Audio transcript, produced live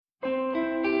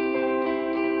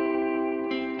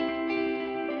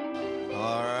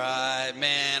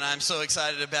I'm so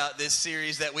excited about this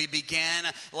series that we began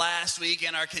last week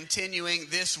and are continuing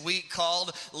this week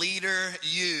called Leader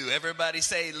You. Everybody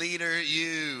say Leader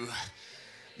You.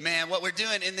 Man, what we're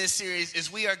doing in this series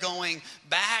is we are going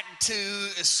back to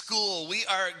school. We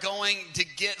are going to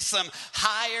get some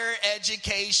higher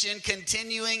education,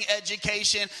 continuing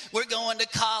education. We're going to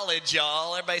college,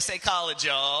 y'all. Everybody say college,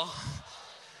 y'all.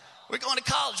 We're going to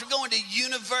college, we're going to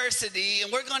university,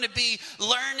 and we're going to be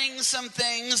learning some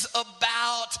things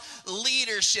about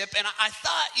leadership. And I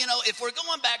thought, if we're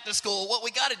going back to school, what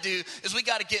we got to do is we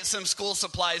got to get some school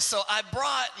supplies. So I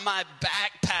brought my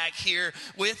backpack here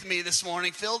with me this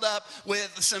morning, filled up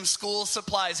with some school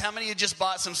supplies. How many of you just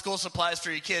bought some school supplies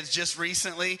for your kids just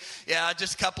recently? Yeah,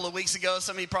 just a couple of weeks ago.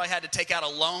 Some of you probably had to take out a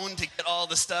loan to get all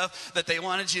the stuff that they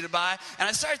wanted you to buy. And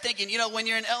I started thinking, when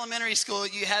you're in elementary school,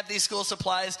 you have these school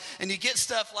supplies, and you get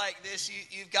stuff like this.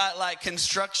 You've got like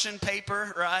construction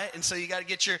paper, right? And so you got to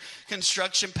get your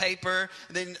construction paper.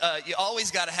 And then you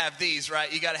always got to have these,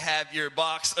 right? You got to have your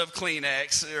box of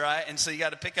Kleenex, right? And so you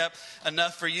got to pick up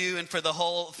enough for you and for the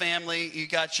whole family. You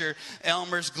got your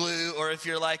Elmer's glue, or if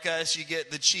you're like us, you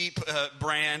get the cheap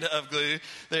brand of glue.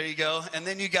 There you go. And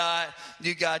then you got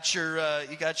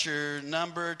your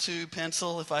number 2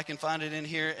 pencil, if I can find it in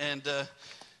here, and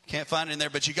can't find it in there,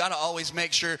 but you got to always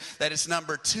make sure that it's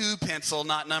number 2 pencil,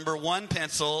 not number 1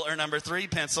 pencil, or number 3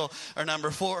 pencil, or number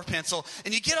 4 pencil.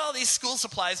 And you get all these school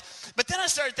supplies. But then I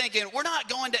started thinking, we're not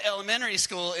going to elementary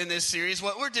school in this series.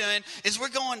 What we're doing is we're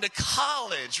going to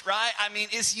college, right? I mean,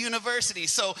 it's university.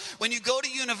 So when you go to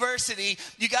university,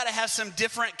 you got to have some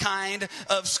different kind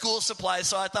of school supplies.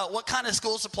 So I thought, what kind of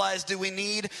school supplies do we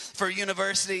need for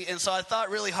university? And so I thought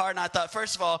really hard, and I thought,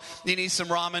 first of all, you need some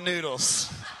ramen noodles.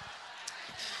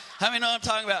 How many know what I'm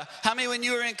talking about? How many, when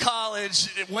you were in college,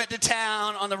 went to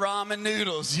town on the ramen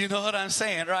noodles? You know what I'm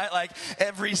saying, right? Like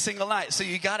every single night. So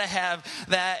you got to have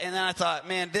that. And then I thought,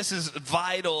 man, this is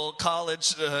vital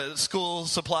college school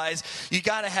supplies. You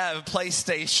got to have a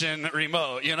PlayStation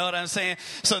remote. You know what I'm saying?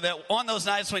 So that on those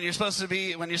nights when you're supposed to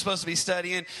be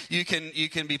studying, you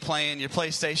can be playing your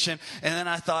PlayStation. And then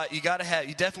I thought, you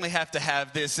definitely have to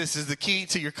have this. This is the key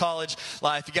to your college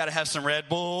life. You got to have some Red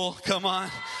Bull. Come on.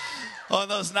 On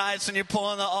those nights when you're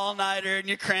pulling the all-nighter and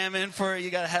you're cramming for it, you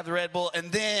got to have the Red Bull. And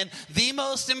then the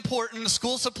most important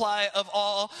school supply of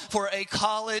all for a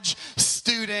college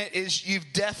student is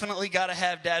you've definitely got to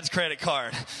have dad's credit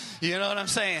card. You know what I'm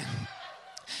saying?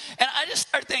 And I just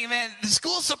started thinking, man, the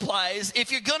school supplies,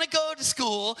 if you're going to go to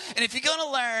school and if you're going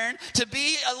to learn to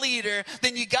be a leader,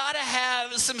 then you got to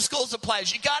have some school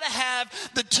supplies. You got to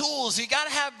have the tools. You got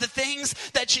to have the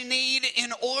things that you need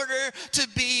in order to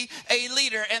be a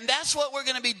leader. And that's what we're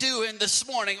going to be doing this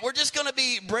morning. We're just going to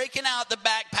be breaking out the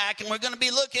backpack, and we're going to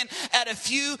be looking at a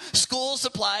few school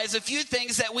supplies, a few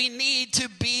things that we need to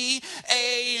be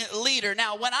a leader.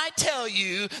 Now, when I tell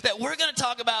you that we're going to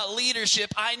talk about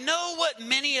leadership, I know what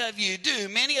many of you do.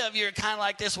 Many of you are kind of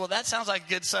like this. Well, that sounds like a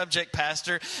good subject,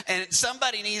 Pastor. And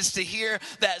somebody needs to hear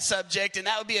that subject. And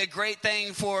that would be a great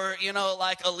thing for,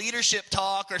 like a leadership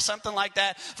talk or something like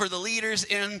that for the leaders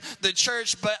in the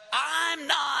church. But I'm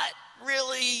not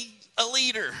really a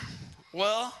leader.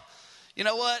 Well, you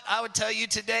know what? I would tell you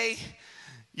today,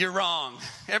 you're wrong.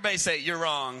 Everybody say, you're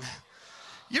wrong.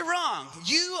 You're wrong.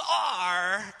 You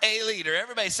are a leader.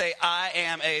 Everybody say, I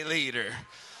am a leader.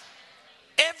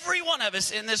 Every one of us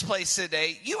in this place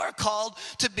today, you are called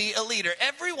to be a leader.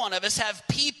 Every one of us have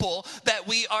people that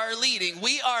we are leading.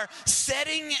 We are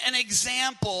setting an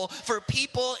example for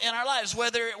people in our lives,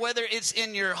 whether it's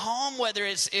in your home, whether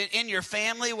it's in your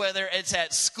family, whether it's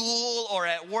at school or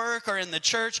at work or in the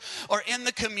church or in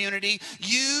the community.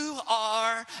 You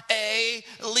are a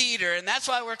leader. And that's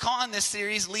why we're calling this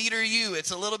series Leader You.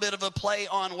 It's a little bit of a play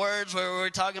on words where we're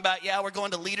talking about, we're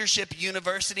going to Leadership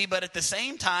University, but at the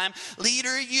same time,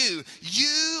 leader you.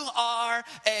 You are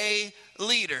a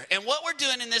leader. And what we're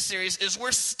doing in this series is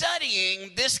we're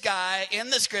studying this guy in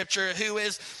the scripture who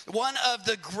is one of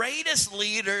the greatest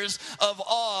leaders of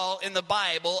all in the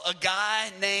Bible, a guy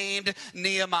named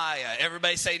Nehemiah.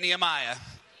 Everybody say Nehemiah.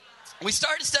 We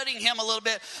started studying him a little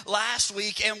bit last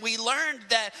week, and we learned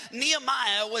that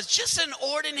Nehemiah was just an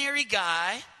ordinary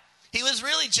guy. He was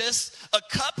really just a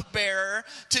cupbearer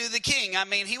to the king. I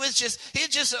mean, he was just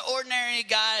an ordinary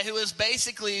guy who was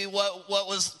basically what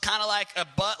was kind of like a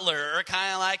butler or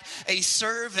kind of like a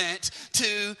servant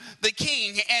to the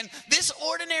king. And this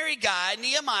ordinary guy,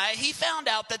 Nehemiah, he found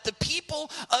out that the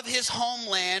people of his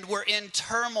homeland were in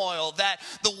turmoil, that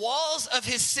the walls of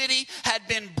his city had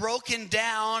been broken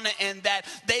down, and that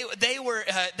they were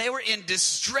in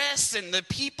distress, and the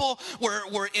people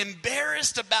were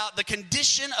embarrassed about the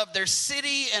condition of their their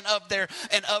city and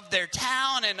of their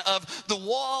town and of the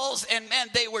walls. And man,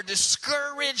 they were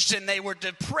discouraged and they were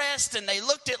depressed, and they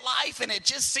looked at life and it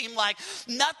just seemed like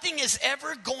nothing is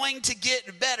ever going to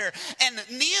get better. And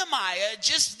Nehemiah,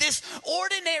 just this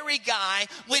ordinary guy,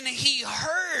 when he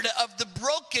heard of the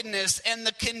brokenness and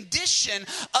the condition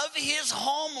of his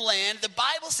homeland, the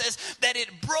Bible says that it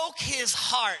broke his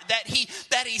heart, that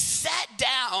he sat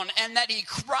down and that he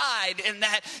cried and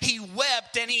that he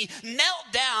wept and he knelt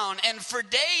down, and for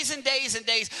days and days and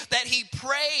days that he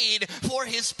prayed for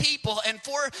his people and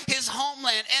for his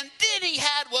homeland. And then he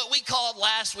had what we called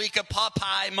last week a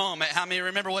Popeye moment. How many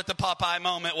remember what the Popeye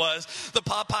moment was? The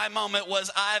Popeye moment was,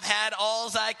 I've had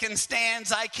alls I can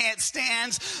stands, I can't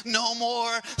stands no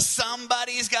more.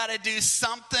 Somebody's got to do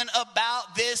something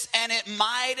about this, and it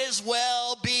might as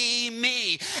well be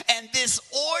me. And this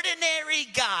ordinary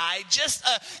guy, just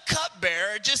a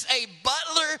cupbearer, just a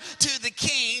butler to the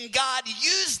king, God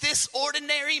used this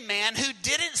ordinary man who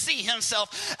didn't see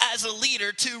himself as a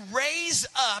leader to raise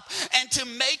up and to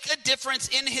make a difference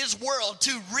in his world,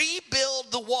 to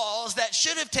rebuild the walls that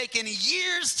should have taken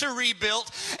years to rebuild,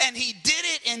 and he did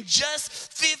it in just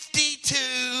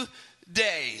 52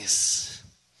 days.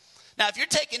 Now, if you're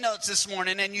taking notes this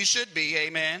morning, and you should be,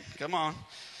 amen, come on.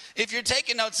 If you're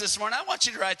taking notes this morning, I want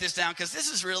you to write this down, because this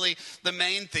is really the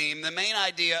main theme, the main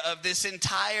idea of this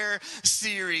entire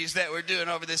series that we're doing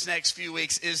over this next few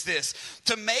weeks is this.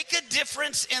 To make a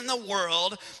difference in the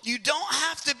world, you don't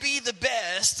have to be the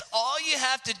best. All you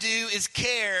have to do is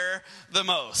care the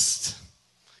most.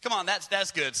 Come on,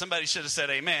 that's good. Somebody should have said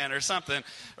amen or something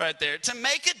right there. To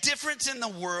make a difference in the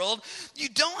world, you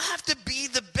don't have to be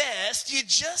the best. You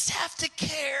just have to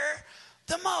care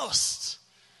the most.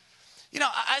 You know,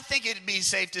 I think it'd be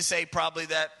safe to say probably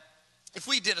that if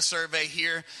we did a survey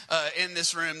here in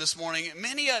this room this morning,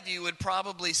 many of you would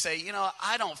probably say, you know,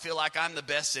 I don't feel like I'm the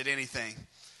best at anything.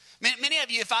 Many of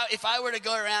you, if I were to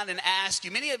go around and ask you,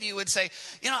 many of you would say,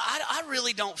 you know, I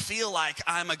really don't feel like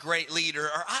I'm a great leader,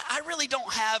 or I really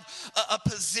don't have a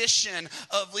position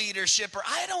of leadership, or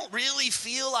I don't really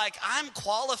feel like I'm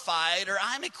qualified or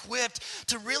I'm equipped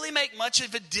to really make much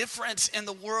of a difference in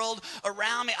the world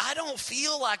around me. I don't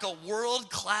feel like a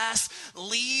world-class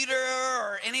leader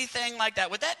or anything like that.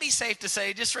 Would that be safe to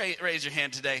say? Just raise your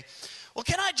hand today. Well,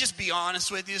 can I just be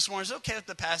honest with you this morning? Is it okay if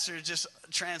the pastor is just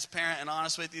transparent and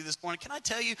honest with you this morning? Can I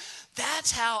tell you,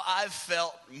 that's how I've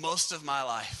felt most of my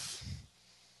life.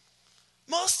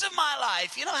 Most of my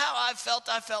life. You know how I've felt?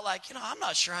 I felt like, you know, I'm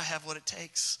not sure I have what it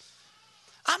takes.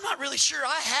 I'm not really sure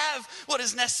I have what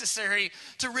is necessary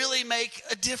to really make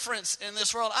a difference in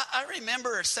this world. I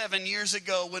remember 7 years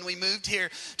ago when we moved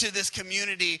here to this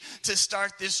community to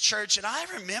start this church, and I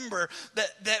remember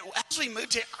that as we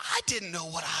moved here, I didn't know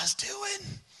what I was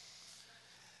doing.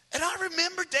 And I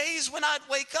remember days when I'd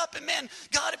wake up and, man,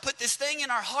 God had put this thing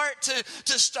in our heart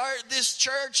to start this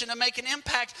church and to make an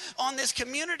impact on this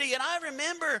community. And I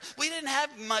remember we didn't have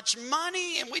much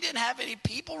money and we didn't have any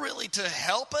people really to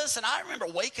help us. And I remember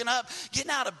waking up, getting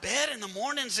out of bed in the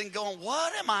mornings and going,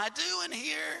 what am I doing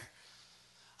here?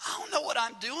 I don't know what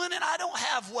I'm doing, and I don't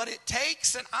have what it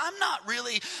takes, and I'm not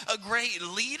really a great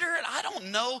leader, and I don't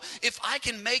know if I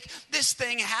can make this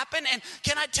thing happen. And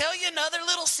can I tell you another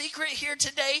little secret here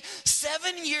today?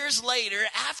 7 years later,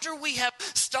 after we have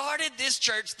started this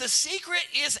church, the secret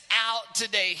is out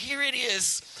today. Here it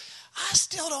is. I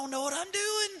still don't know what I'm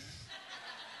doing.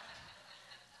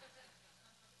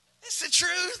 It's the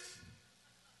truth.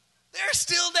 There are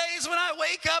still days when I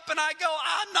wake up and I go,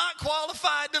 I'm not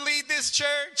qualified to lead this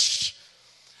church.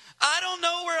 I don't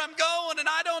know where I'm going, and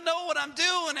I don't know what I'm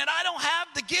doing, and I don't have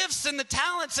the gifts and the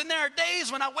talents. And there are days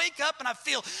when I wake up and I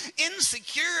feel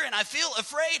insecure and I feel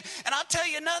afraid. And I'll tell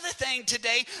you another thing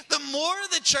today. The more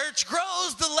the church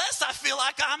grows, the less I feel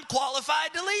like I'm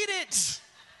qualified to lead it.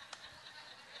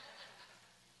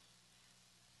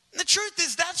 The truth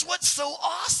is, that's what's so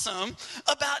awesome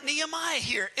about Nehemiah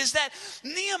here, is that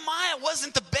Nehemiah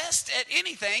wasn't the best at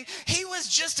anything. He was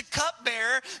just a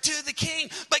cupbearer to the king.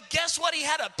 But guess what? He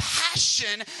had a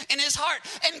passion in his heart.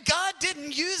 And God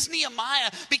didn't use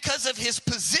Nehemiah because of his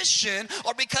position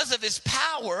or because of his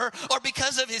power or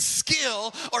because of his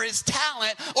skill or his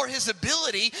talent or his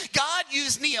ability. God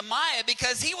used Nehemiah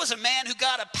because he was a man who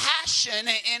got a passion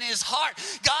in his heart.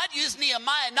 God used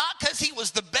Nehemiah not because he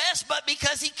was the best, but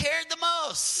because he cared the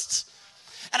most.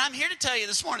 And I'm here to tell you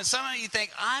this morning, some of you think,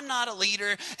 I'm not a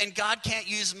leader and God can't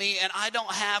use me and I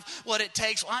don't have what it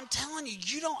takes. Well, I'm telling you,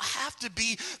 you don't have to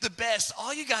be the best.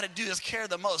 All you got to do is care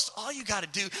the most. All you got to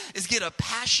do is get a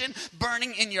passion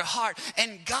burning in your heart.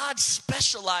 And God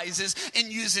specializes in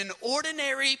using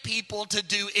ordinary people to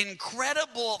do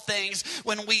incredible things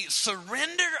when we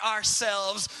surrender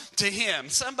ourselves to Him.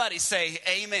 Somebody say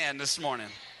amen this morning.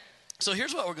 So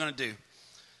here's what we're going to do.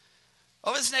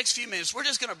 Over this next few minutes, we're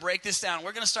just going to break this down.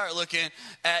 We're going to start looking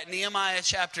at Nehemiah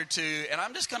chapter 2, and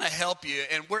I'm just going to help you.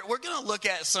 And we're going to look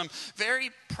at some very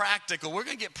practical. We're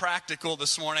going to get practical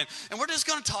this morning, and we're just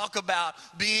going to talk about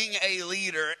being a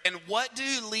leader and what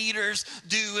do leaders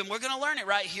do. And we're going to learn it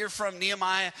right here from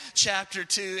Nehemiah chapter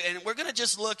 2, and we're going to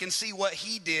just look and see what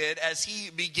he did as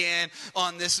he began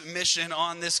on this mission,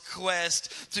 on this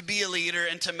quest to be a leader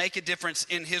and to make a difference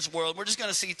in his world. We're just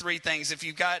going to see three things. If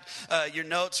you've got your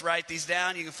notes, write these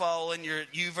down. You can follow in your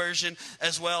YouVersion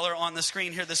as well or on the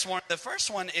screen here this morning. The first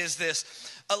one is this.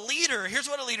 A leader, here's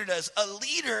what a leader does. A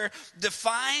leader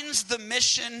defines the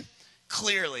mission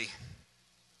clearly.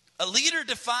 A leader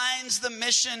defines the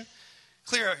mission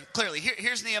clearly.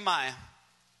 Here's Nehemiah.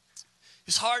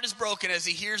 His heart is broken as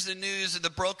he hears the news of the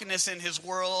brokenness in his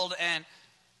world, and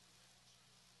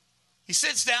he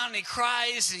sits down and he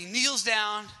cries and he kneels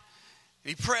down and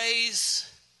he prays.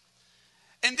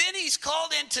 And then he's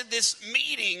called into this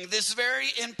meeting, this very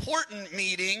important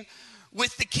meeting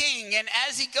with the king. And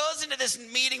as he goes into this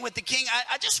meeting with the king,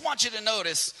 I just want you to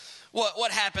notice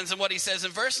what happens and what he says.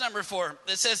 In verse number 4,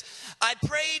 it says, I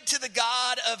prayed to the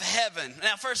God of heaven.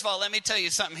 Now, first of all, let me tell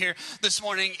you something here this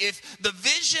morning. If the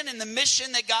vision and the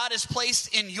mission that God has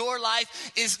placed in your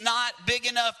life is not big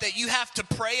enough that you have to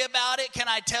pray about it, can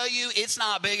I tell you it's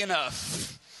not big enough?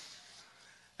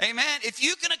 Amen. If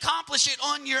you can accomplish it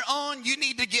on your own, you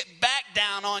need to get back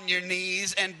down on your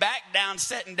knees and back down,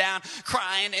 sitting down,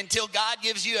 crying until God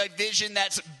gives you a vision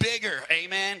that's bigger.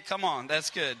 Amen. Come on,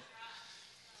 that's good.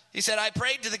 He said, I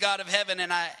prayed to the God of heaven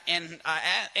and I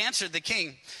answered the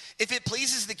king. If it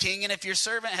pleases the king and if your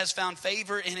servant has found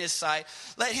favor in his sight,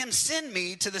 let him send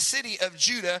me to the city of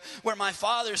Judah where my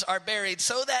fathers are buried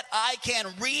so that I can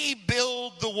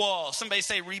rebuild the wall. Somebody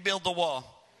say rebuild the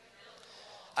wall.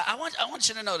 I want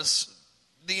you to notice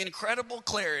the incredible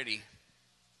clarity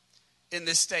in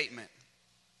this statement.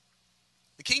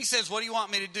 The king says, what do you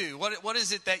want me to do? What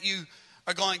is it that you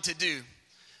are going to do?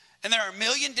 And there are a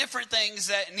million different things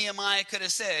that Nehemiah could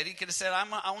have said. He could have said, I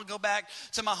want to go back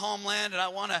to my homeland and I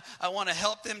want to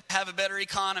help them have a better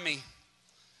economy.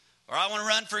 Or I want to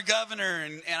run for governor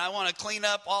and I want to clean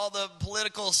up all the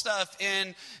political stuff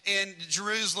in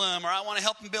Jerusalem. Or I want to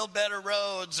help them build better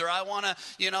roads. Or I want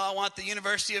the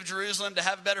University of Jerusalem to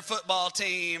have a better football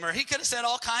team. Or he could have said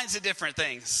all kinds of different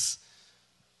things.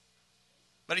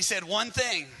 But he said one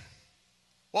thing.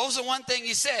 What was the one thing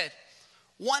he said?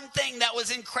 One thing that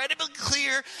was incredibly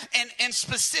clear and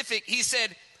specific. He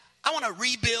said, I want to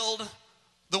rebuild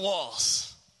the walls.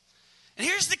 And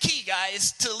here's the key,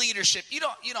 guys, to leadership. You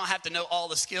don't have to know all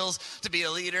the skills to be a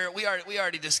leader. We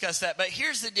already discussed that. But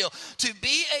here's the deal. To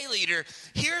be a leader,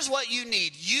 here's what you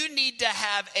need. You need to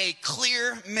have a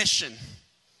clear mission.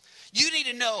 You need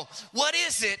to know, what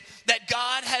is it that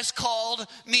God has called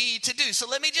me to do? So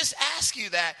let me just ask you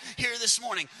that here this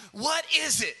morning. What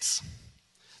is it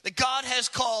that God has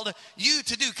called you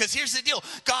to do? Because here's the deal.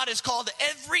 God has called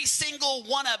every single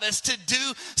one of us to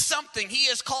do something. He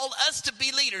has called us to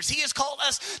be leaders. He has called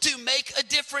us to make a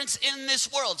difference in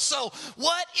this world. So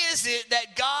what is it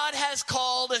that God has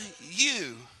called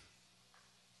you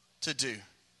to do?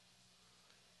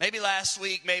 Maybe last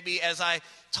week, maybe as I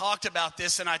talked about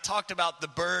this and I talked about the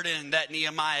burden that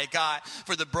Nehemiah got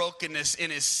for the brokenness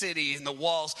in his city and the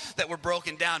walls that were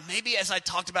broken down. Maybe as I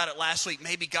talked about it last week,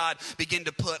 maybe God began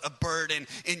to put a burden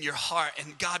in your heart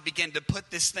and God began to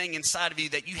put this thing inside of you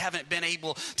that you haven't been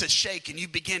able to shake, and you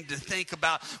begin to think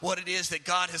about what it is that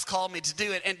God has called me to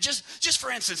do. And just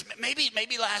for instance,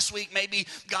 maybe last week, maybe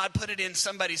God put it in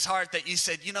somebody's heart that you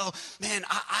said, man,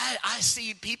 I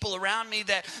see people around me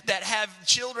that have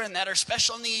children that are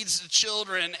special needs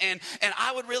children. And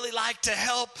I would really like to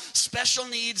help special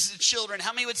needs children.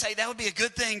 How many would say that would be a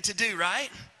good thing to do, right?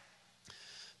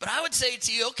 But I would say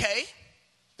to you, okay,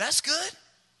 that's good.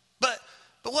 But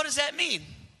what does that mean?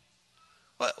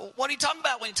 What are you talking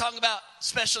about when you're talking about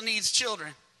special needs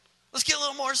children? Let's get a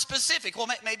little more specific. Well,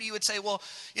 maybe you would say, well,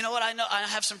 you know what? I know I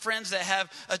have some friends that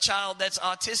have a child that's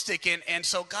autistic, and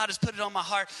so God has put it on my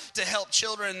heart to help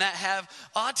children that have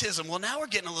autism. Well, now we're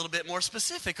getting a little bit more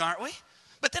specific, aren't we?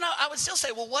 But then I would still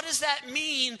say, well, what does that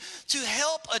mean to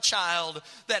help a child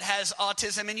that has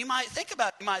autism? And you might think about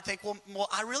it. You might think, well,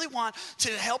 I really want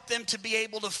to help them to be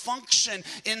able to function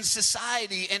in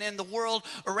society and in the world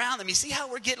around them. You see how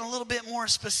we're getting a little bit more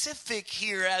specific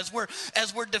here as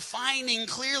we're defining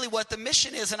clearly what the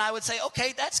mission is. And I would say,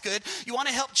 okay, that's good. You want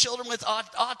to help children with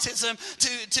autism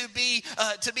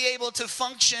to be able to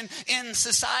function in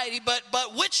society.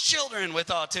 But which children with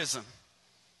autism?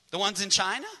 The ones in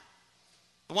China?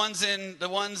 The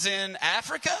ones in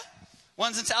Africa?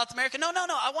 Ones in South America? No.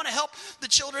 I want to help the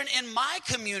children in my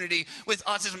community with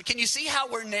autism. Can you see how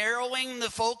we're narrowing the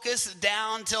focus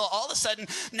down till all of a sudden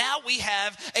now we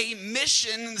have a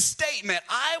mission statement?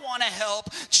 I want to help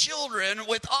children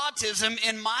with autism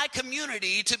in my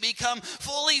community to become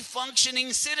fully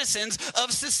functioning citizens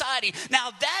of society. Now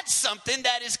that's something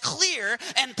that is clear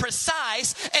and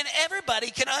precise, and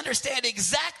everybody can understand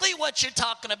exactly what you're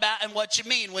talking about and what you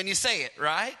mean when you say it,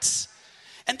 right?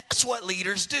 And that's what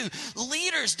leaders do.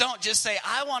 Leaders don't just say,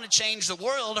 I want to change the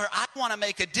world or I want to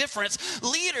make a difference.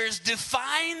 Leaders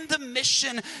define the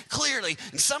mission clearly.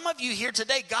 And some of you here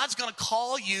today, God's going to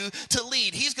call you to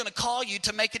lead. He's going to call you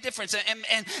to make a difference.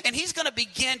 And he's going to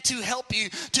begin to help you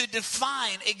to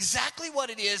define exactly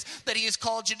what it is that he has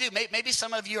called you to do. Maybe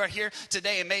some of you are here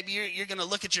today and maybe you're going to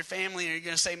look at your family and you're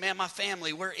going to say, man, my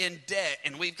family, we're in debt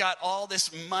and we've got all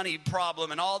this money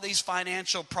problem and all these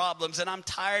financial problems and I'm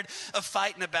tired of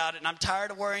fighting about it and I'm tired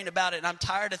of worrying about it and I'm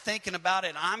tired of thinking about it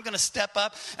and I'm going to step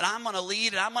up and I'm going to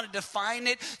lead and I'm going to define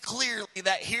it clearly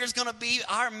that here's going to be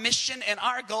our mission and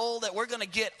our goal that we're going to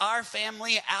get our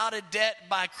family out of debt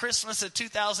by Christmas of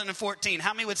 2014.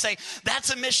 How many would say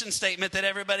that's a mission statement that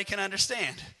everybody can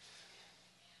understand?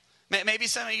 Maybe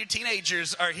some of your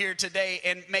teenagers are here today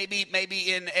and maybe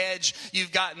in Edge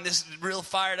you've gotten this real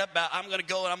fired up about I'm going to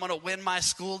go and I'm going to win my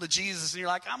school to Jesus. And you're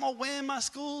like, I'm going to win my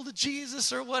school to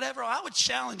Jesus or whatever. I would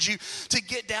challenge you to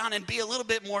get down and be a little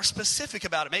bit more specific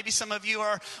about it. Maybe some of you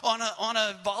are on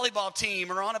a volleyball team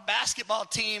or on a basketball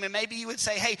team and maybe you would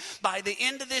say, hey, by the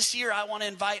end of this year I want to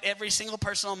invite every single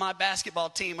person on my basketball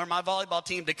team or my volleyball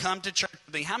team to come to church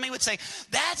with me. How many would say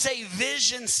that's a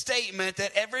vision statement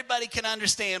that everybody can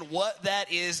understand what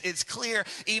that is? It's clear.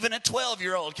 Even a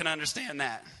 12-year-old can understand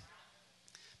that.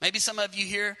 Maybe some of you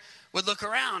here would look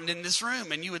around in this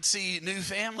room and you would see new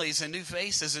families and new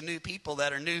faces and new people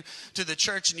that are new to the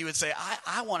church and you would say,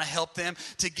 I want to help them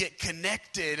to get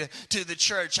connected to the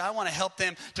church. I want to help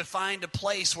them to find a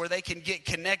place where they can get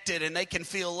connected and they can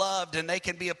feel loved and they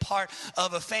can be a part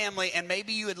of a family. And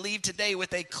maybe you would leave today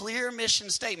with a clear mission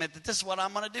statement that this is what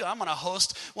I'm going to do. I'm going to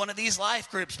host one of these life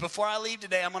groups. Before I leave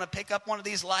today, I'm going to pick up one of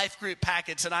these life group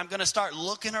packets and I'm going to start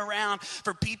looking around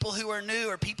for people who are new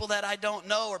or people that I don't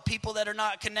know or people that are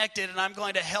not connected. And I'm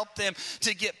going to help them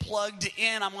to get plugged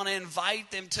in. I'm going to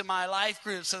invite them to my life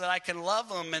group so that I can love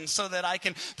them and so that I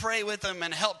can pray with them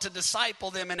and help to disciple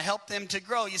them and help them to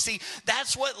grow. You see,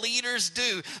 that's what leaders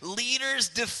do. Leaders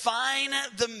define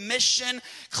the mission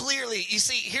clearly. You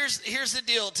see, here's the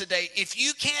deal today. If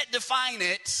you can't define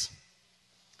it,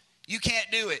 you can't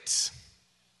do it.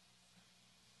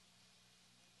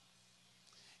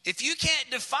 If you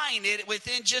can't define it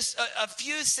within just a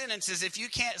few sentences, if you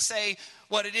can't say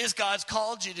what it is God's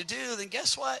called you to do, then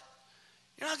guess what?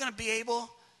 You're not going to be able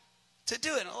to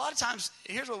do it. And a lot of times,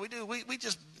 here's what we do. We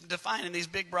just define in these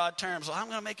big, broad terms. Well, I'm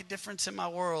going to make a difference in my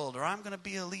world, or I'm going to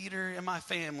be a leader in my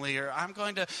family, or I'm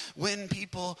going to win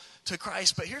people to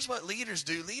Christ. But here's what leaders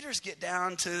do. Leaders get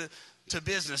down to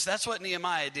business. That's what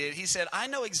Nehemiah did. He said, I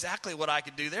know exactly what I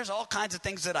could do. There's all kinds of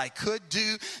things that I could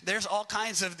do. There's all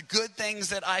kinds of good things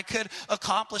that I could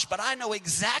accomplish, but I know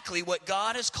exactly what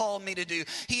God has called me to do.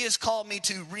 He has called me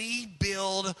to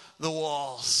rebuild the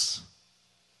walls.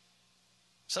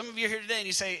 Some of you are here today and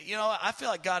you say, you know, I feel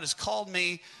like God has called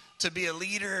me to be a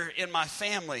leader in my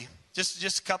family.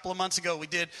 Just a couple of months ago, we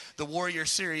did the Warrior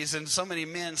Series, and so many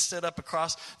men stood up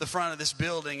across the front of this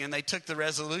building, and they took the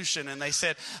resolution, and they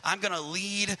said, I'm going to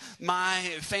lead my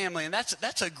family. And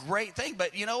that's a great thing.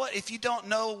 But you know what? If you don't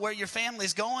know where your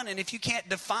family's going, and if you can't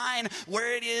define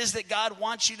where it is that God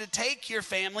wants you to take your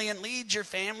family and lead your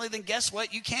family, then guess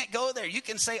what? You can't go there. You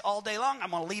can say all day long,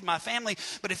 I'm going to lead my family.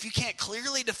 But if you can't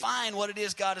clearly define what it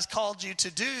is God has called you to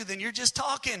do, then you're just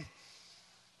talking.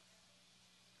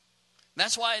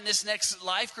 That's why in this next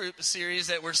life group series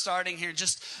that we're starting here in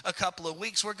just a couple of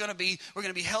weeks, we're going to be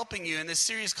helping you in this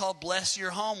series called Bless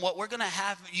Your Home. What we're going to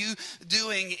have you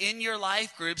doing in your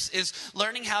life groups is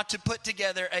learning how to put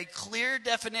together a clear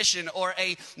definition or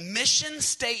a mission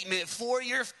statement for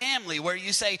your family, where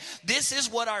you say, this is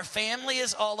what our family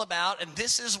is all about, and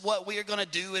this is what we are going to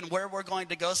do and where we're going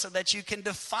to go, so that you can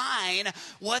define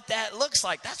what that looks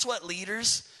like. That's what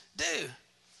leaders do.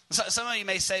 So some of you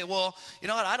may say, well, you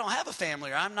know what, I don't have a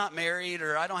family, or I'm not married,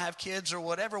 or I don't have kids, or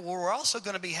whatever. Well, we're also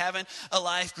going to be having a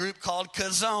life group called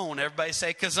Kazone. Everybody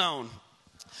say Kazone.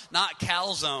 Not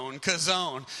calzone,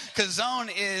 Kazone. Kazone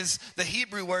is the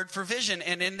Hebrew word for vision.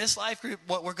 And in this life group,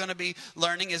 what we're going to be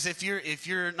learning is if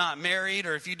you're not married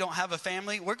or if you don't have a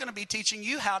family, we're going to be teaching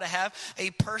you how to have a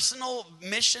personal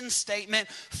mission statement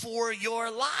for your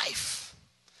life.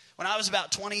 When I was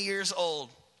about 20 years old,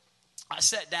 I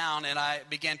sat down and I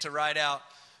began to write out,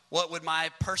 what would my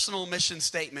personal mission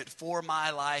statement for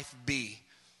my life be?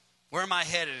 Where am I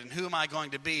headed, and who am I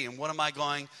going to be, and what am I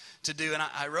going to do? And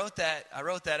I wrote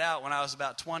that out when I was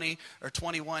about 20 or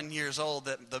 21 years old,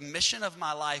 that the mission of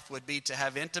my life would be to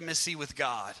have intimacy with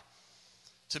God,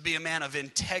 to be a man of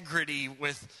integrity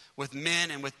with men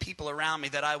and with people around me,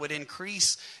 that I would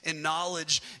increase in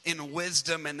knowledge, in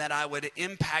wisdom, and that I would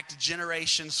impact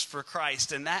generations for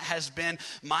Christ. And that has been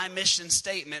my mission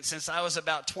statement since I was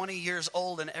about 20 years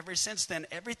old. And ever since then,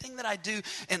 everything that I do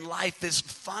in life is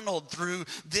funneled through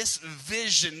this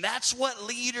vision. That's what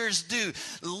leaders do.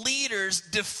 Leaders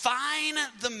define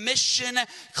the mission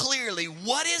clearly.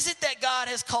 What is it that God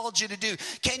has called you to do?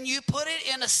 Can you put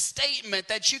it in a statement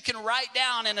that you can write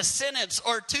down in a sentence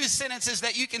or two sentences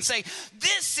that you can say,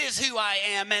 this is who I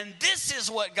am and this is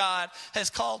what God has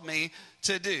called me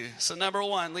to do? So number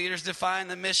one, leaders define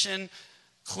the mission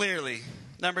clearly.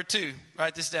 Number two,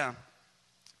 write this down.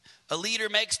 A leader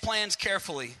makes plans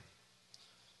carefully.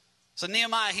 So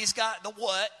Nehemiah, he's got the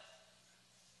what.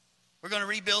 We're going to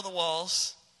rebuild the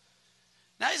walls.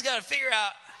 Now he's got to figure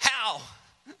out how.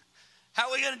 How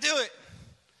are we going to do it?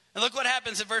 And look what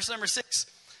happens in verse number 6.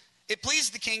 It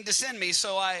pleased the king to send me,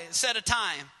 so I set a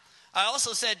time. I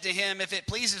also said to him, if it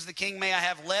pleases the king, may I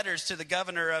have letters to the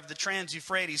governor of the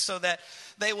Trans-Euphrates, so that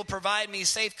they will provide me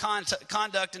safe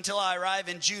conduct until I arrive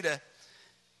in Judah.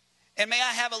 And may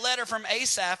I have a letter from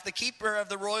Asaph, the keeper of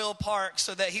the royal park,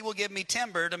 so that he will give me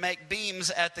timber to make beams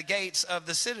at the gates of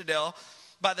the citadel,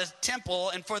 by the temple,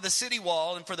 and for the city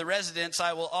wall, and for the residence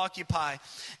I will occupy.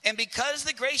 And because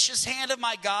the gracious hand of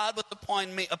my God was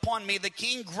upon me, the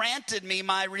king granted me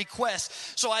my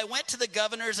request. So I went to the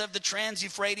governors of the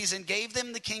Trans-Euphrates and gave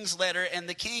them the king's letter, and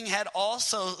the king had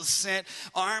also sent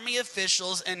army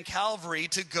officials and cavalry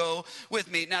to go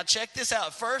with me. Now check this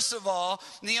out. First of all,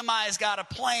 Nehemiah's got a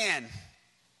plan.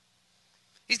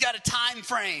 He's got a time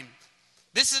frame.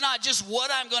 This is not just what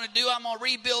I'm going to do, I'm going to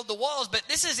rebuild the walls, but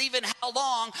this is even how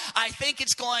long I think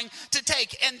it's going to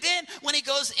take. And then when he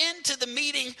goes into the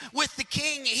meeting with the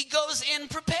king, he goes in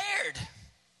prepared.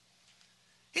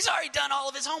 He's already done all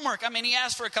of his homework. I mean, he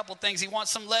asked for a couple things. He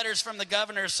wants some letters from the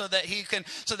governor so that he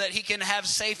can have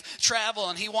safe travel.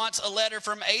 And he wants a letter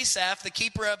from Asaph, the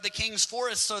keeper of the king's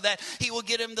forest, so that he will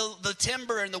get him the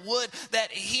timber and the wood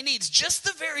that he needs. Just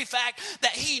the very fact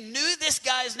that he knew this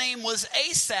guy's name was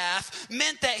Asaph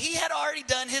meant that he had already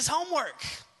done his homework.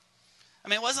 I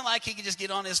mean, it wasn't like he could just get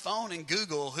on his phone and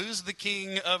Google who's the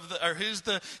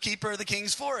keeper of the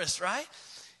king's forest, right?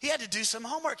 He had to do some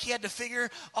homework. He had to figure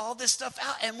all this stuff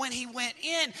out. And when he went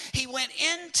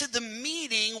into the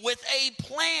meeting with a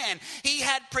plan. He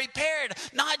had prepared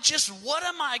not just what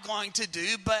am I going to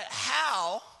do, but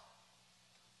how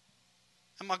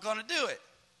am I going to do it?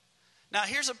 Now,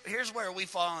 here's where we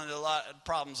fall into a lot of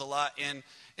problems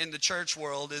in the church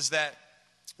world, is that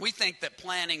we think that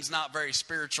planning's not very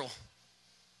spiritual.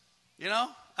 You know?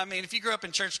 I mean, if you grew up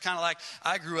in church kind of like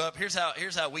I grew up, here's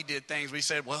how we did things. We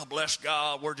said, well, bless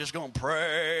God, we're just going to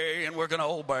pray and we're going to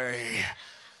obey.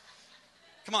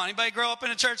 Come on, anybody grow up in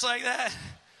a church like that?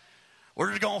 We're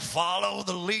just going to follow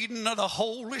the leading of the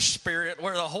Holy Spirit.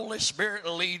 Where the Holy Spirit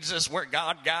leads us, where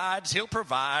God guides, he'll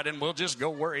provide, and we'll just go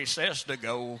where he says to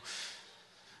go.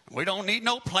 We don't need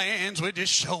no plans. We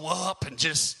just show up and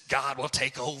just God will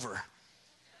take over.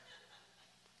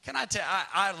 Can I tell you,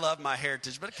 I love my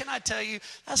heritage, but can I tell you,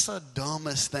 that's the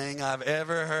dumbest thing I've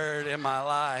ever heard in my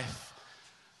life.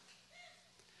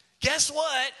 Guess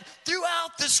what?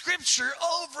 Throughout the scripture,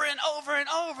 over and over and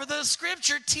over, the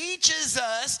scripture teaches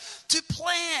us to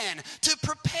plan, to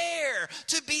prepare,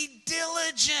 to be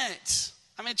diligent.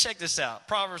 I mean, check this out.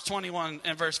 Proverbs 21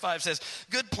 and verse 5 says,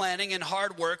 good planning and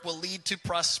hard work will lead to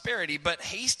prosperity, but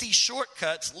hasty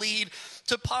shortcuts lead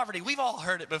to poverty. We've all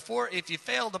heard it before. If you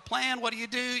fail to plan, what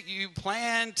do? You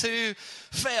plan to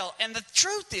fail. And the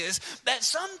truth is that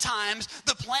sometimes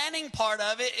the planning part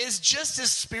of it is just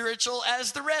as spiritual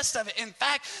as the rest of it. In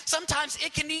fact, sometimes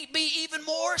it can be even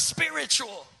more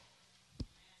spiritual.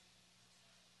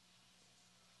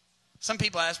 Some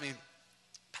people ask me,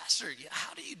 Pastor,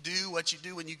 how do you do what you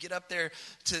do when you get up there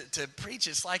to preach?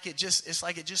 It's like it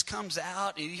just comes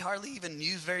out, and you hardly even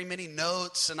use very many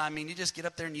notes. And I mean, you just get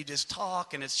up there and you just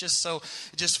talk, and it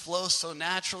just flows so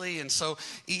naturally and so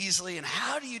easily. And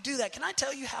how do you do that? Can I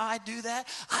tell you how I do that?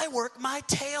 I work my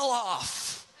tail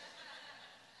off.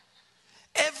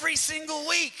 Every single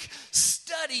week,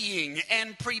 studying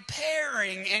and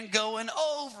preparing and going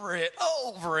over it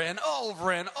over and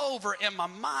over and over in my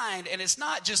mind. And it's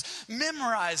not just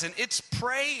memorizing, it's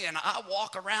praying. I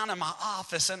walk around in my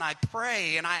office and I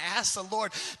pray and I ask the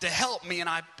Lord to help me, and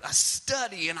I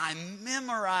study and I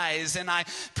memorize and I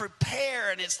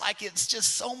prepare. And it's like it's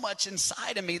just so much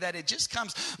inside of me that it just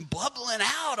comes bubbling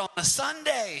out on a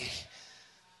Sunday.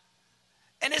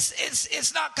 And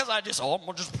it's not because I'm going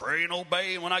to just pray and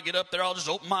obey. And when I get up there, I'll just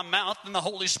open my mouth and the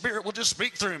Holy Spirit will just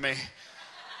speak through me.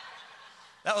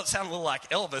 That would sound a little like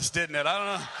Elvis, didn't it? I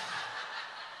don't know.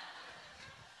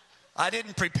 I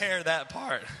didn't prepare that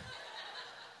part.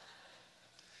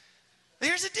 But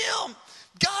here's the deal.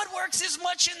 God works as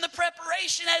much in the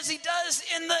preparation as he does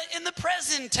in the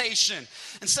presentation.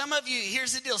 And some of you,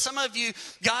 here's the deal. Some of you,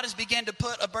 God has begun to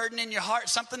put a burden in your heart,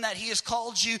 something that he has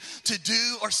called you to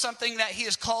do, or something that he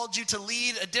has called you to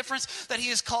lead, a difference that he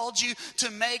has called you to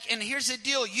make. And here's the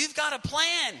deal. You've got a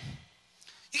plan.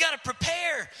 You got to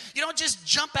prepare. You don't just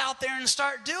jump out there and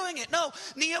start doing it. No,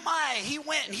 Nehemiah, he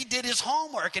went and he did his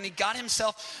homework and he got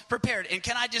himself prepared. And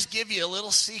can I just give you a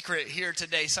little secret here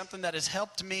today, something that has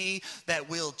helped me that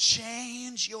will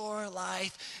change your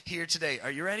life here today.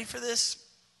 Are you ready for this?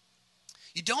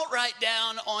 You don't write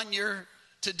down on your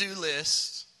to-do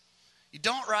list, you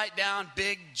don't write down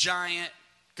big, giant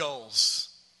goals.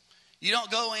 You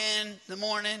don't go in the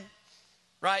morning,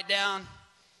 write down,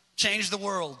 change the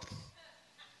world.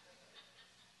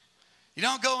 You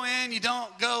don't go in, you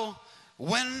don't go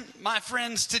win my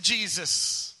friends to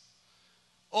Jesus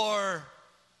or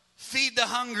feed the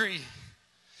hungry.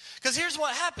 Because here's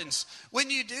what happens. When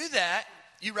you do that,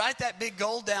 you write that big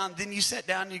goal down, then you sit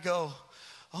down and you go,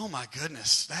 oh my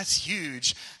goodness, that's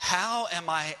huge. How am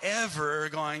I ever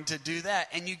going to do that?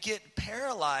 And you get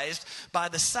paralyzed by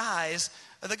the size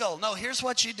of the goal. No, here's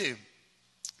what you do.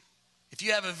 If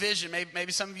you have a vision,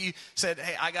 maybe some of you said,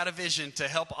 hey, I got a vision to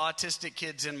help autistic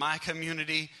kids in my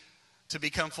community to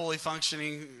become fully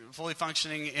functioning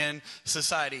in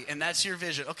society. And that's your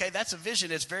vision. Okay, that's a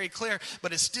vision. It's very clear,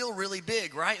 but it's still really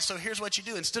big, right? So here's what you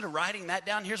do. Instead of writing that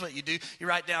down, here's what you do. You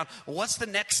write down, what's the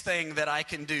next thing that I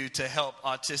can do to help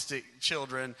autistic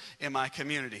children in my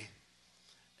community?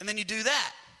 And then you do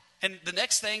that. And the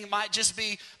next thing might just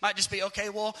be, okay,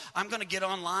 well, I'm going to get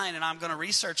online and I'm going to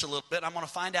research a little bit. I'm going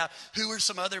to find out who are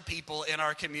some other people in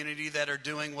our community that are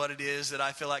doing what it is that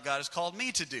I feel like God has called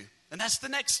me to do. And that's the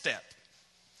next step.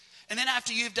 And then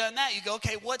after you've done that, you go,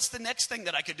 okay, what's the next thing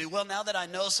that I could do? Well, now that I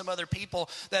know some other people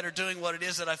that are doing what it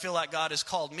is that I feel like God has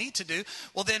called me to do,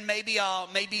 well, then maybe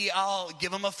I'll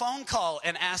give them a phone call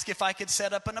and ask if I could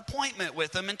set up an appointment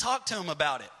with them and talk to them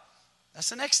about it.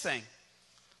 That's the next thing.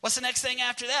 What's the next thing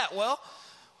after that? Well,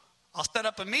 I'll set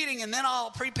up a meeting and then I'll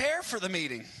prepare for the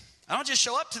meeting. I don't just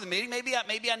show up to the meeting. Maybe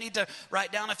I need to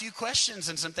write down a few questions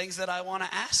and some things that I want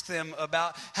to ask them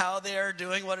about how they're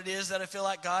doing what it is that I feel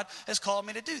like God has called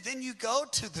me to do. Then you go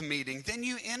to the meeting. Then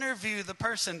you interview the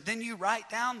person. Then you write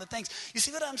down the things. You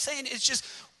see what I'm saying? It's just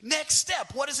next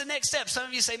step. What is the next step? Some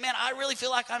of you say, man, I really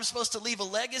feel like I'm supposed to leave a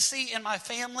legacy in my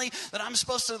family, that I'm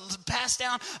supposed to pass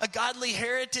down a godly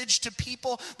heritage to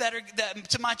people that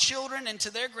to my children and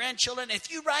to their grandchildren.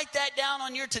 If you write that down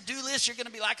on your to-do list, you're going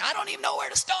to be like, I don't even know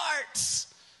where to start.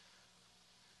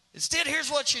 Instead, here's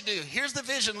what you do. Here's the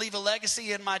vision, leave a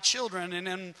legacy in my children and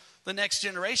in the next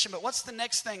generation. But what's the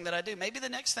next thing that I do? Maybe the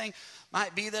next thing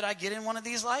might be that I get in one of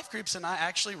these life groups and I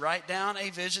actually write down a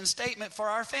vision statement for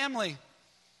our family.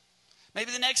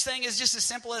 Maybe the next thing is just as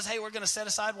simple as, hey, we're going to set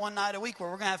aside one night a week where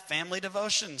we're going to have family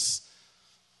devotions.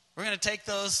 We're going to take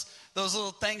those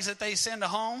little things that they send to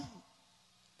home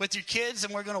with your kids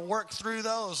and we're going to work through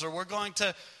those. Or we're going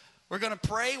to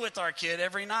pray with our kid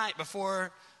every night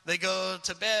before they go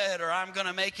to bed. Or I'm going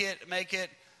to make it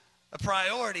a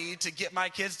priority to get my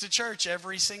kids to church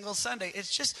every single Sunday.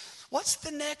 It's just What's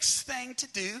the next thing to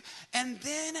do? And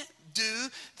then do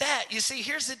that. You see,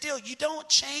 here's the deal. You don't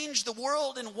change the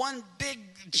world in one big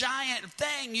giant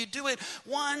thing. You do it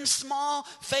one small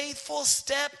faithful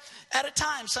step at a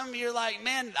time. Some of you are like,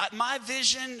 man, my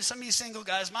vision, some of you single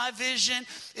guys, my vision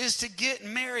is to get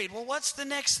married. Well, what's the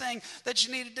next thing that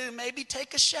you need to do? Maybe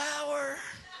take a shower.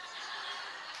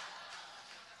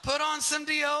 Put on some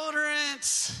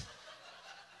deodorant.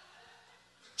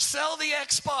 Sell the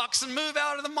Xbox and move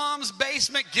out of the mom's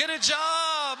basement. Get a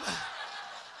job.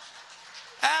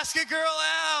 Ask a girl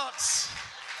out.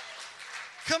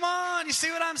 Come on, you see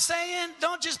what I'm saying?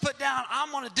 Don't just put down,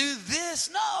 I'm going to do this.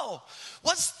 No.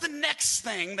 What's the next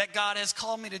thing that God has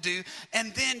called me to do?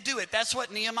 And then do it. That's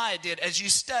what Nehemiah did. As you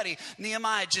study,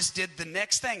 Nehemiah just did the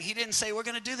next thing. He didn't say, we're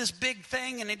going to do this big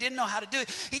thing, and he didn't know how to do it.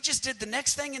 He just did the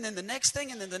next thing, and then the next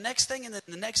thing, and then the next thing, and then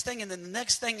the next thing, and then the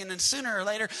next thing. And then sooner or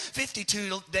later,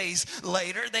 52 days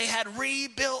later, they had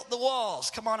rebuilt the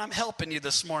walls. Come on, I'm helping you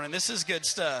this morning. This is good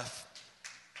stuff.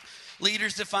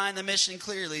 Leaders define the mission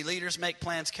clearly. Leaders make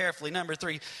plans carefully. Number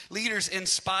 3, leaders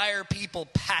inspire people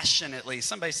passionately.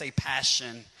 Somebody say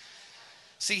passion.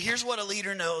 See, here's what a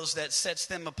leader knows that sets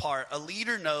them apart. A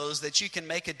leader knows that you can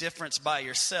make a difference by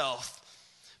yourself,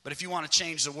 but if you want to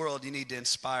change the world, you need to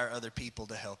inspire other people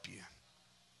to help you.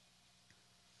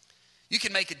 You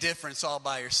can make a difference all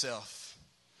by yourself,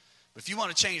 but if you want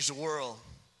to change the world,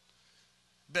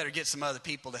 you better get some other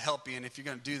people to help you, and if you're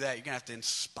going to do that, you're going to have to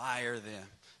inspire them.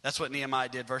 That's what Nehemiah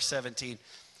did, verse 17.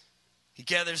 He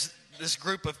gathers this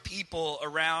group of people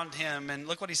around him, and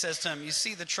look what he says to them. You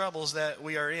see the troubles that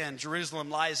we are in. Jerusalem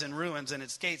lies in ruins, and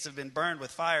its gates have been burned with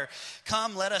fire.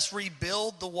 Come, let us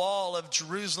rebuild the wall of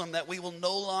Jerusalem, that we will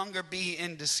no longer be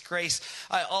in disgrace.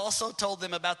 I also told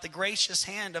them about the gracious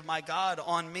hand of my God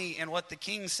on me, and what the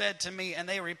king said to me, and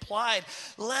they replied,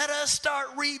 let us start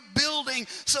rebuilding.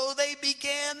 So they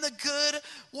began the good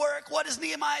work. What does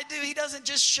Nehemiah do? He doesn't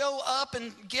just show up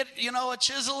and get, a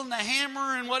chisel and a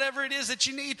hammer and whatever it is that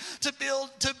you need to build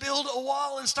a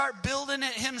wall and start building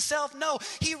it himself. No,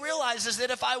 he realizes that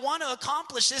if I want to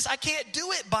accomplish this, I can't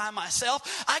do it by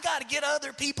myself. I got to get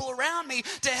other people around me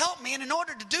to help me. And in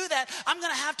order to do that, I'm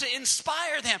going to have to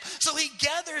inspire them. So he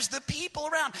gathers the people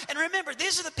around. And remember,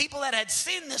 these are the people that had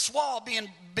seen this wall being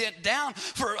bent down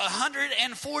for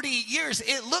 140 years.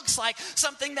 It looks like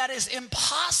something that is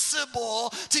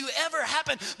impossible to ever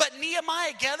happen. But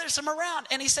Nehemiah gathers them around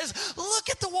and he says, look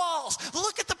at the walls.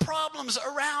 Look at the problems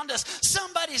around us.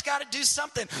 Somebody's got to do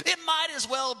something. It might as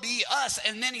well be us.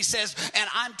 And then he says, and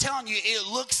I'm telling you, it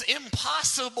looks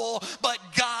impossible, but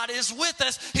God is with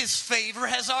us. His favor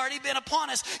has already been upon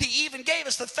us. He even gave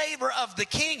us the favor of the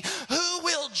king. Who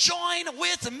will join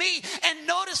with me? And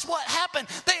notice what happened.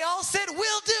 They all said,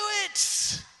 we'll do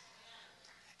it.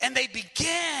 And they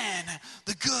began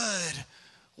the good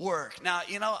work. Now,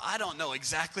 I don't know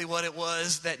exactly what it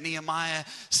was that Nehemiah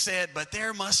said, but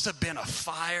there must have been a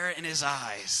fire in his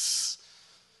eyes.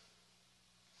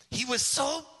 He was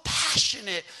so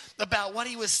passionate about what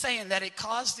he was saying that it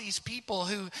caused these people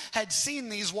who had seen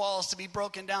these walls to be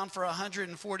broken down for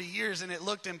 140 years, and it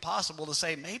looked impossible, to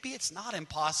say, maybe it's not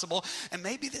impossible, and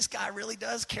maybe this guy really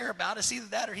does care about us. Either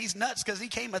that or he's nuts because he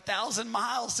came 1,000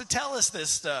 miles to tell us this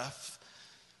stuff.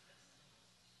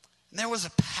 And there was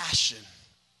a passion.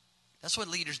 That's what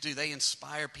leaders do. They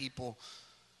inspire people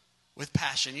with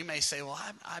passion. You may say, well,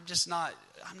 I'm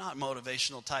not a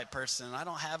motivational type person. I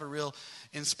don't have a real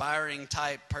inspiring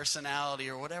type personality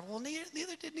or whatever. Well,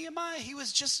 neither did Nehemiah. He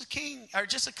was just a king, or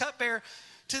just a cupbearer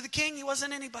to the king. He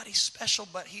wasn't anybody special,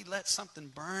 but he let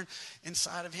something burn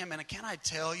inside of him. And can I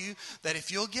tell you that if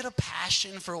you'll get a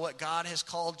passion for what God has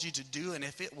called you to do, and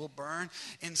if it will burn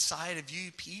inside of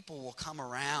you, people will come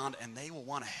around and they will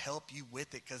want to help you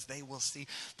with it because they will see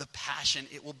the passion.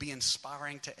 It will be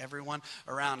inspiring to everyone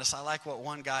around us. I like what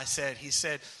one guy said. He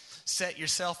said, set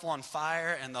yourself on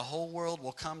fire and the whole world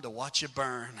will come to watch you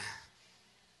burn.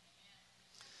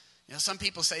 Some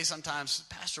people say sometimes,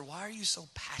 Pastor, why are you so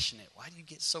passionate? Why do you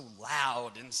get so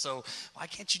loud? And so why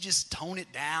can't you just tone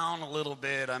it down a little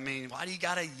bit? I mean, why do you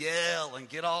got to yell and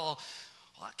get all,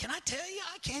 can I tell you,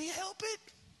 can't you help it?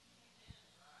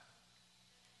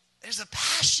 There's a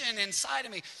passion inside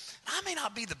of me. I may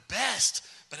not be the best,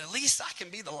 but at least I can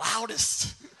be the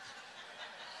loudest.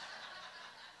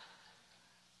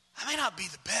 I may not be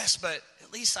the best, but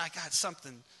at least I got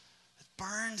something that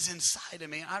burns inside of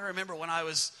me. I remember when I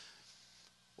was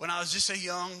just a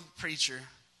young preacher,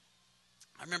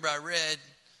 I remember I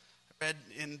read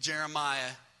in Jeremiah,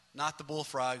 not the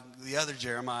bullfrog, the other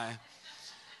Jeremiah.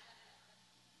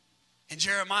 And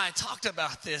Jeremiah talked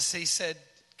about this. He said,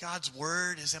 God's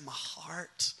word is in my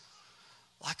heart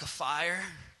like a fire.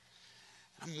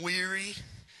 I'm weary,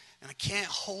 and I can't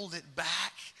hold it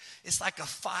back. It's like a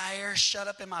fire shut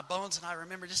up in my bones. And I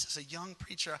remember just as a young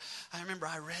preacher, I remember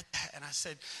I read that and I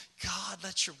said, God,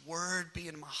 let your word be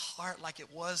in my heart like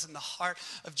it was in the heart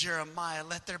of Jeremiah.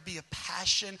 Let there be a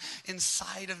passion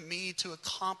inside of me to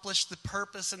accomplish the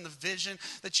purpose and the vision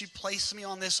that you placed me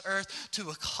on this earth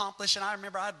to accomplish. And I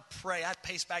remember I'd pray, I'd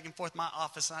pace back and forth my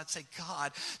office and I'd say,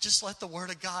 God, just let the word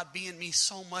of God be in me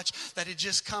so much that it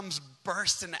just comes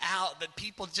bursting out, that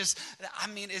people just,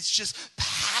 it's just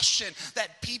passion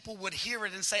that people would hear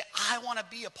it and say, I want to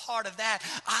be a part of that.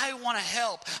 I want to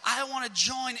help. I want to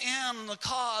join in on the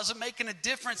cause of making a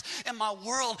difference in my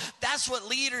world. That's what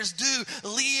leaders do.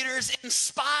 Leaders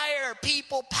inspire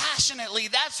people passionately.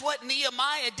 That's what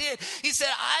Nehemiah did. He said,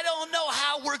 I don't know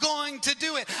how we're going to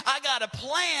do it. I got a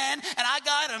plan and I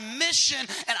got a mission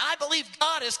and I believe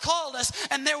God has called us.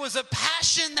 And there was a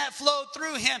passion that flowed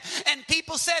through him. And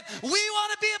people said, we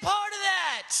want to be a part of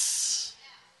that.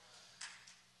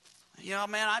 You know,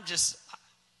 man, I'm just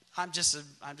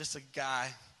a guy.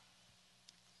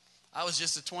 I was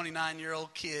just a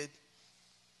 29-year-old kid.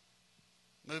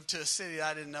 Moved to a city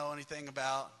I didn't know anything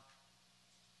about.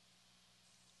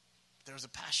 There was a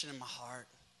passion in my heart.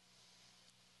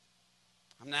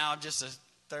 I'm now just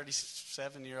a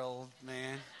 37-year-old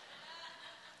man.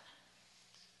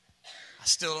 I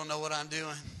still don't know what I'm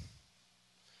doing.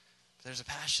 But there's a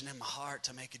passion in my heart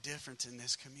to make a difference in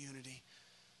this community.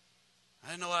 I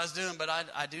didn't know what I was doing, but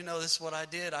I do know this is what I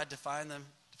did. I defined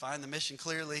the mission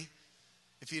clearly.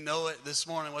 If you know it this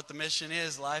morning, what the mission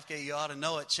is, LifeGate, you ought to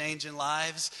know it. Changing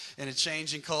lives in a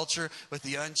changing culture with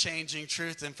the unchanging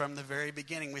truth. And from the very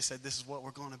beginning, we said this is what we're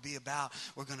going to be about.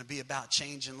 We're going to be about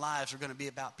changing lives. We're going to be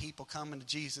about people coming to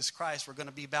Jesus Christ. We're going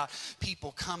to be about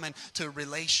people coming to a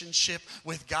relationship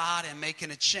with God and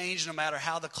making a change. No matter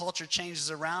how the culture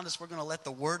changes around us, we're going to let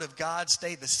the Word of God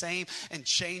stay the same and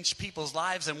change people's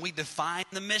lives. And we defined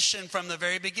the mission from the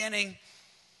very beginning.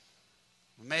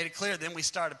 We made it clear. Then we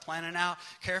started planning out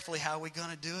carefully how we're going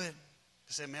to do it.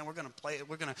 We said, man, we're going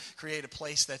to create a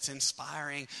place that's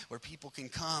inspiring where people can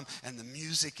come and the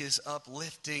music is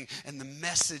uplifting and the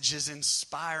message is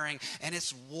inspiring and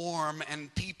it's warm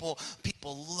and people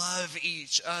love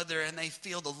each other and they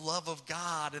feel the love of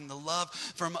God and the love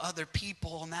from other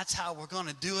people, and that's how we're going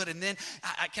to do it. And then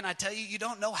can I tell you, you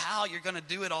don't know how you're going to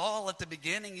do it all at the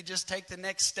beginning. You just take the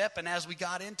next step, and as we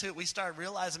got into it, we started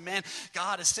realizing, man,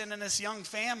 God is sending us young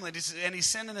families and he's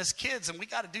sending us kids, and we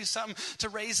got to do something to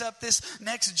raise up this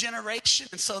next generation.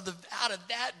 And so out of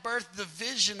that birthed the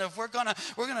vision of we're gonna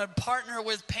partner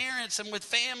with parents and with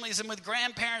families and with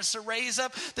grandparents to raise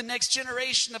up the next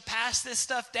generation, to pass this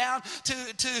stuff down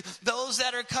to those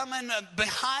that are coming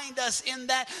behind us in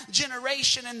that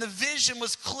generation. And the vision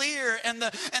was clear and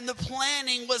the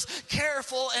planning was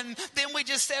careful. And then we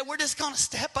just said, we're just gonna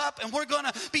step up and we're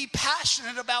gonna be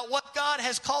passionate about what God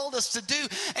has called us to do.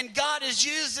 And God has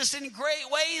used us in great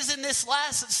ways in this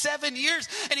last 7 years,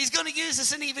 and he's going to use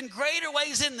us in even greater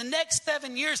ways in the next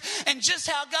 7 years. And just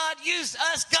how God used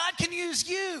us, God can use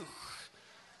you.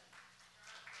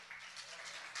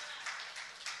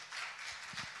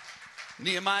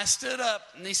 Nehemiah stood up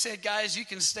and he said, guys, you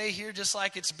can stay here just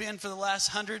like it's been for the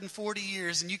last 140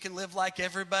 years, and you can live like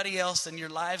everybody else, and your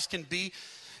lives can be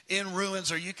in ruins,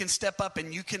 or you can step up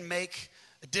and you can make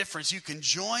a difference. You can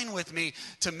join with me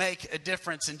to make a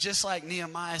difference. And just like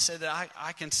Nehemiah said, that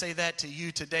I can say that to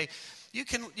you today. You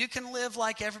can live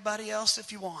like everybody else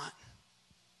if you want.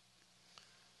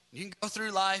 You can go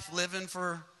through life living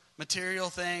for material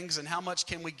things and how much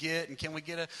can we get, and can we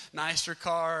get a nicer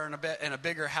car and a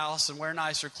bigger house and wear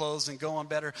nicer clothes and go on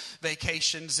better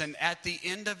vacations. And at the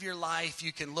end of your life,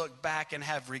 you can look back and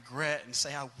have regret and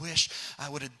say, I wish I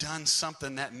would have done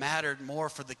something that mattered more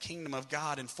for the kingdom of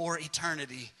God and for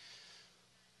eternity.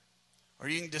 Or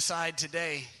you can decide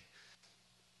today,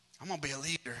 I'm going to be a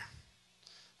leader.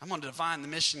 I'm going to define the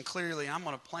mission clearly. I'm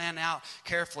going to plan out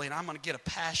carefully, and I'm going to get a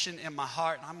passion in my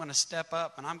heart, and I'm going to step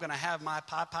up, and I'm going to have my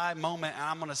pie moment, and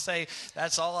I'm going to say,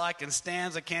 that's all I can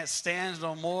stand. I can't stand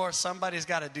no more. Somebody's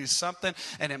got to do something,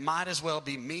 and it might as well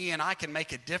be me, and I can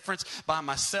make a difference by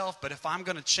myself. But if I'm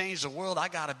going to change the world, I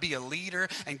got to be a leader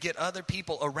and get other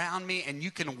people around me, and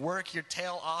you can work your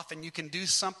tail off, and you can do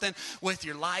something with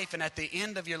your life. And at the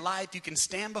end of your life, you can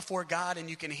stand before God, and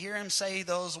you can hear him say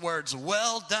those words,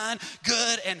 well done,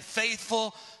 good and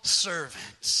faithful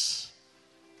servants.